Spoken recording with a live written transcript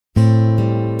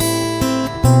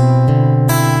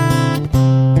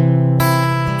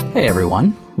Hey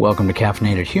everyone, welcome to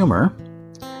Caffeinated Humor.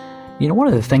 You know, one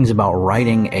of the things about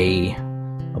writing a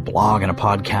blog and a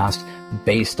podcast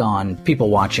based on people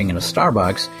watching in a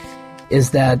Starbucks is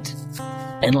that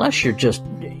unless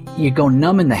you go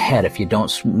numb in the head if you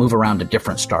don't move around to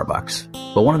different Starbucks.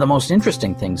 But one of the most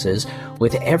interesting things is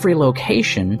with every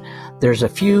location, there's a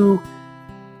few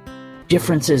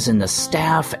differences in the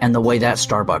staff and the way that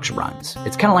Starbucks runs.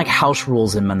 It's kind of like house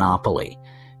rules in Monopoly.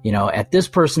 You know, at this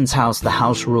person's house, the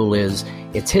house rule is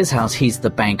it's his house, he's the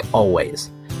bank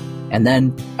always. And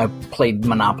then I played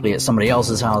Monopoly at somebody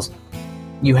else's house.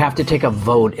 You have to take a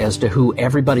vote as to who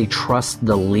everybody trusts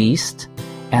the least,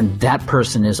 and that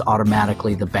person is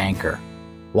automatically the banker.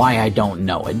 Why, I don't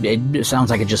know. It sounds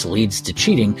like it just leads to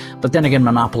cheating, but then again,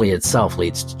 Monopoly itself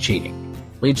leads to cheating.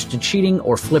 Leads to cheating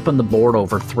or flipping the board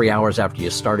over 3 hours after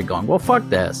you started going, well, fuck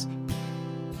this.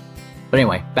 But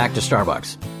anyway, back to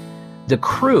Starbucks. The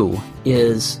crew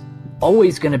is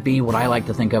always going to be what I like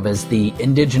to think of as the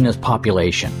indigenous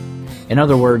population. In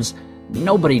other words,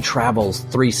 nobody travels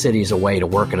 3 cities away to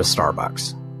work at a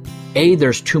Starbucks. A,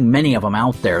 there's too many of them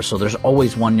out there, so there's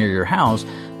always one near your house.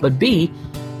 But B,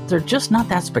 they're just not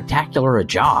that spectacular a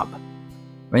job.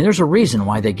 I mean, there's a reason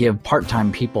why they give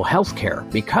part-time people health care,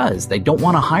 because they don't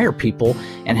want to hire people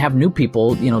and have new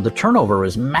people. You know, the turnover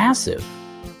is massive.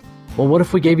 Well, what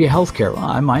if we gave you health care? Well,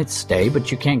 I might stay,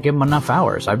 but you can't give them enough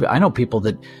hours. I know people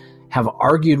that have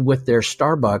argued with their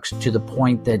Starbucks to the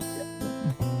point that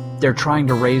they're trying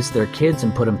to raise their kids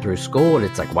and put them through school, and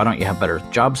it's like, why don't you have better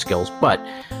job skills? But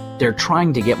they're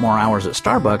trying to get more hours at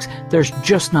Starbucks. There's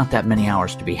just not that many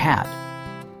hours to be had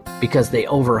because they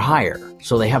overhire.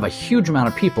 So they have a huge amount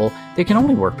of people. They can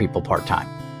only work people part-time.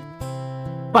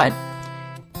 But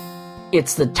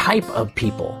it's the type of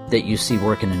people that you see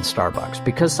working in Starbucks,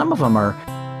 because some of them are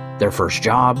their first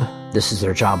job. This is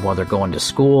their job while they're going to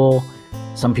school.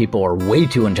 Some people are way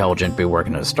too intelligent to be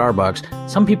working at a Starbucks.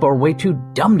 Some people are way too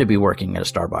dumb to be working at a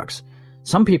Starbucks.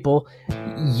 Some people,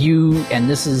 and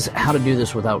this is how to do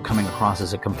this without coming across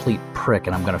as a complete prick,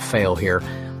 and I'm going to fail here.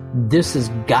 This has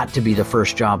got to be the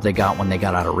first job they got when they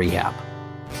got out of rehab.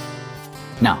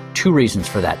 Now, 2 reasons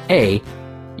for that. A,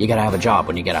 you got to have a job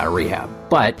when you get out of rehab.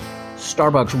 But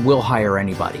Starbucks will hire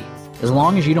anybody. As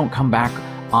long as you don't come back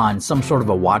on some sort of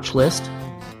a watch list,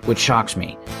 which shocks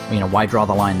me. You know, why draw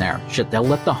the line there? Shit, they'll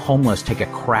let the homeless take a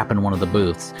crap in one of the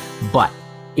booths. But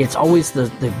it's always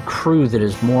the crew that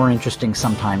is more interesting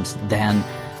sometimes than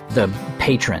the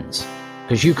patrons.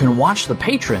 Because you can watch the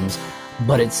patrons,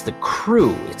 but it's the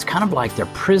crew. It's kind of like they're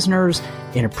prisoners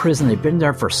in a prison. They've been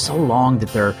there for so long that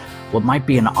they're, what might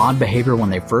be an odd behavior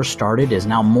when they first started is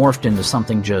now morphed into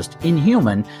something just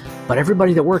inhuman. But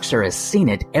everybody that works there has seen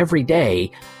it every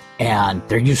day, and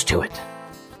they're used to it.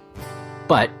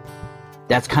 But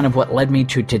that's kind of what led me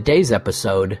to today's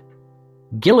episode,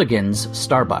 Gilligan's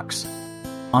Starbucks,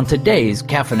 on today's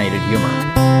Caffeinated Humor.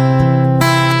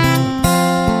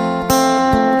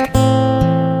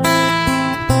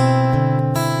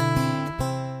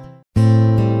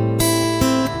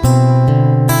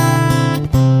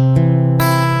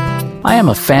 I am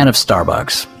a fan of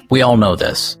Starbucks. We all know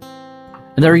this.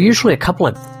 And there are usually a couple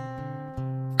of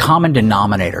common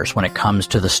denominators when it comes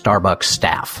to the Starbucks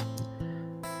staff.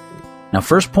 Now,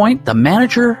 first point, the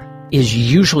manager is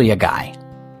usually a guy.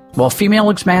 While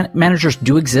female managers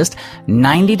do exist,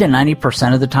 90 to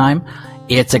 90% of the time,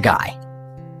 it's a guy.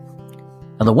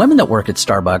 Now, the women that work at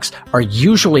Starbucks are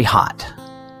usually hot.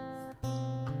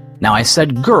 Now, I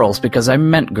said girls because I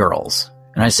meant girls.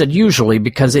 And I said usually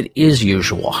because it is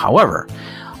usual. However,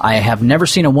 I have never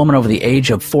seen a woman over the age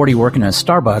of 40 working in a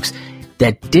Starbucks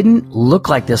that didn't look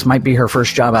like this might be her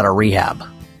first job out of rehab.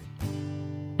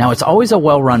 Now, it's always a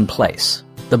well-run place.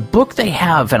 The book they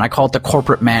have, and I call it the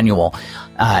corporate manual,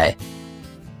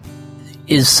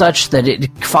 is such that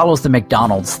it follows the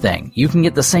McDonald's thing. You can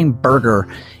get the same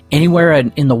burger anywhere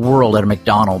in the world at a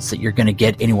McDonald's that you're going to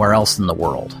get anywhere else in the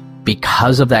world.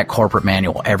 Because of that corporate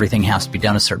manual, everything has to be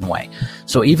done a certain way.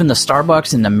 So even the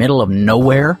Starbucks in the middle of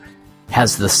nowhere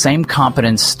has the same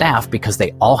competent staff because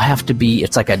they all have to be,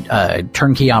 it's like a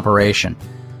turnkey operation.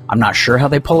 I'm not sure how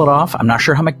they pull it off. I'm not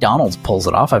sure how McDonald's pulls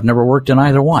it off. I've never worked in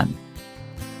either one.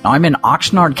 Now, I'm in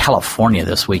Oxnard, California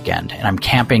this weekend, and I'm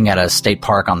camping at a state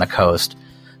park on the coast.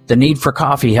 The need for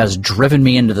coffee has driven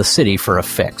me into the city for a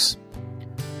fix.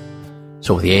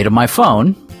 So with the aid of my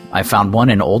phone, I found one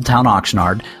in Old Town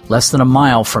Oxnard, less than a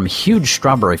mile from huge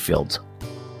strawberry fields.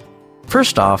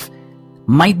 First off,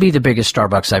 might be the biggest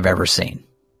Starbucks I've ever seen.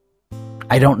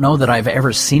 I don't know that I've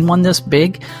ever seen one this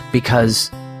big because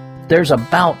there's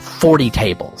about 40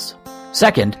 tables.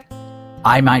 Second,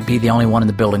 I might be the only one in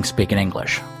the building speaking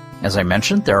English. As I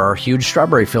mentioned, there are huge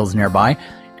strawberry fields nearby.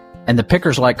 And the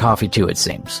pickers like coffee too, it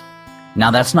seems. Now,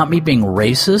 that's not me being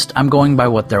racist. I'm going by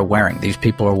what they're wearing. These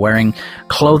people are wearing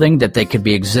clothing that they could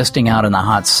be existing out in the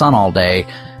hot sun all day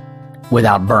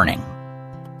without burning,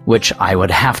 which I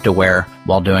would have to wear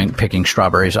while picking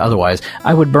strawberries. Otherwise,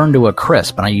 I would burn to a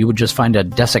crisp, and you would just find a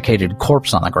desiccated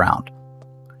corpse on the ground.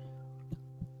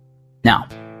 Now,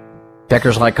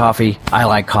 pickers like coffee. I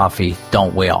like coffee.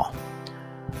 Don't we all?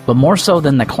 But more so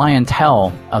than the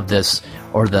clientele of this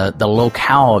or the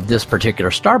locale of this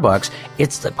particular Starbucks,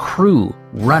 it's the crew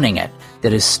running it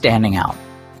that is standing out.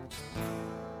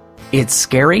 It's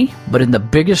scary, but in the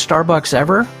biggest Starbucks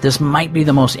ever, this might be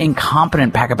the most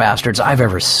incompetent pack of bastards I've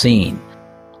ever seen.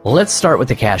 Let's start with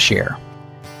the cashier.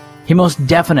 He most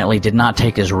definitely did not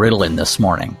take his Ritalin this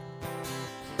morning.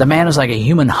 The man is like a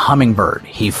human hummingbird.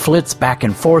 He flits back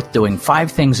and forth doing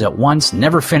 5 things at once,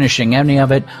 never finishing any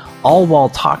of it, all while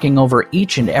talking over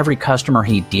each and every customer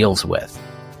he deals with.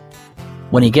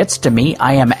 When he gets to me,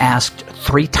 I am asked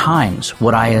 3 times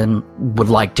what I would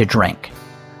like to drink.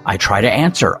 I try to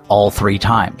answer all 3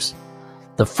 times.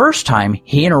 The first time,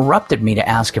 he interrupted me to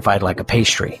ask if I'd like a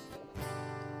pastry.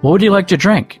 What would you like to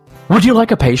drink? Would you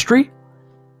like a pastry?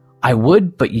 I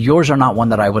would, but yours are not one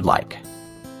that I would like.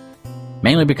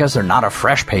 Mainly because they're not a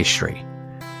fresh pastry.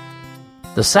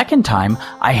 The second time,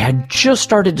 I had just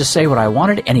started to say what I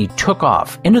wanted, and he took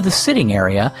off into the sitting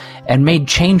area and made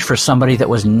change for somebody that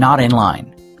was not in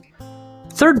line.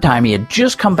 Third time, he had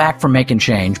just come back from making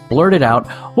change, blurted out,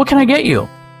 "What can I get you?"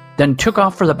 Then took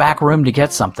off for the back room to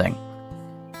get something.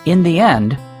 In the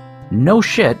end, no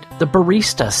shit, the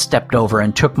barista stepped over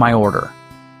and took my order.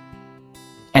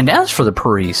 And as for the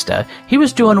barista, he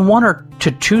was doing 1 or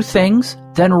 2 things,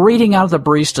 then reading out of the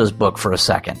barista's book for a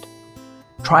second.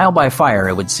 Trial by fire,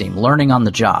 it would seem, learning on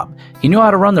the job. He knew how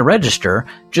to run the register,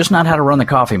 just not how to run the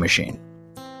coffee machine.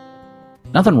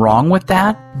 Nothing wrong with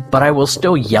that, but I will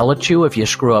still yell at you if you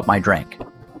screw up my drink.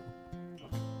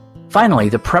 Finally,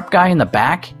 the prep guy in the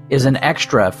back is an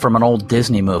extra from an old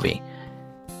Disney movie.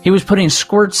 He was putting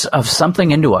squirts of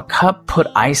something into a cup, put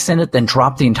ice in it, then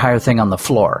dropped the entire thing on the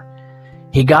floor.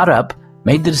 He got up,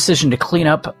 made the decision to clean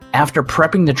up after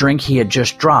prepping the drink he had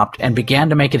just dropped, and began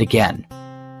to make it again.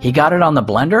 He got it on the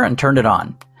blender and turned it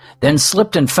on, then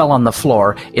slipped and fell on the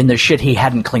floor in the shit he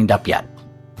hadn't cleaned up yet.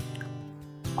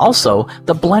 Also,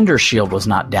 the blender shield was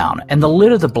not down, and the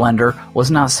lid of the blender was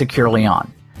not securely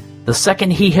on. The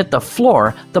second he hit the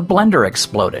floor, the blender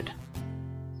exploded.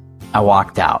 I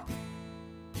walked out.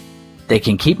 They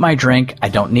can keep my drink. I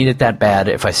don't need it that bad.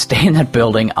 If I stay in that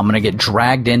building, I'm going to get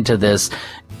dragged into this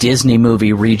Disney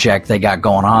movie reject they got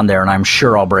going on there, and I'm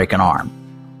sure I'll break an arm.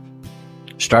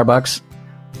 Starbucks,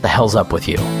 the hell's up with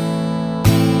you?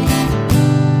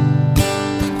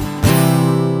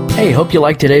 Hey, hope you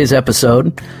liked today's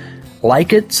episode.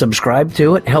 Like it, subscribe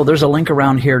to it. Hell, there's a link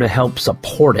around here to help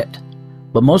support it.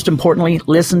 But most importantly,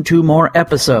 listen to more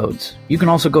episodes. You can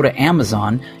also go to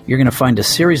Amazon. You're going to find a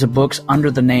series of books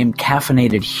under the name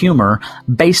Caffeinated Humor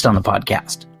based on the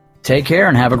podcast. Take care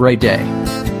and have a great day.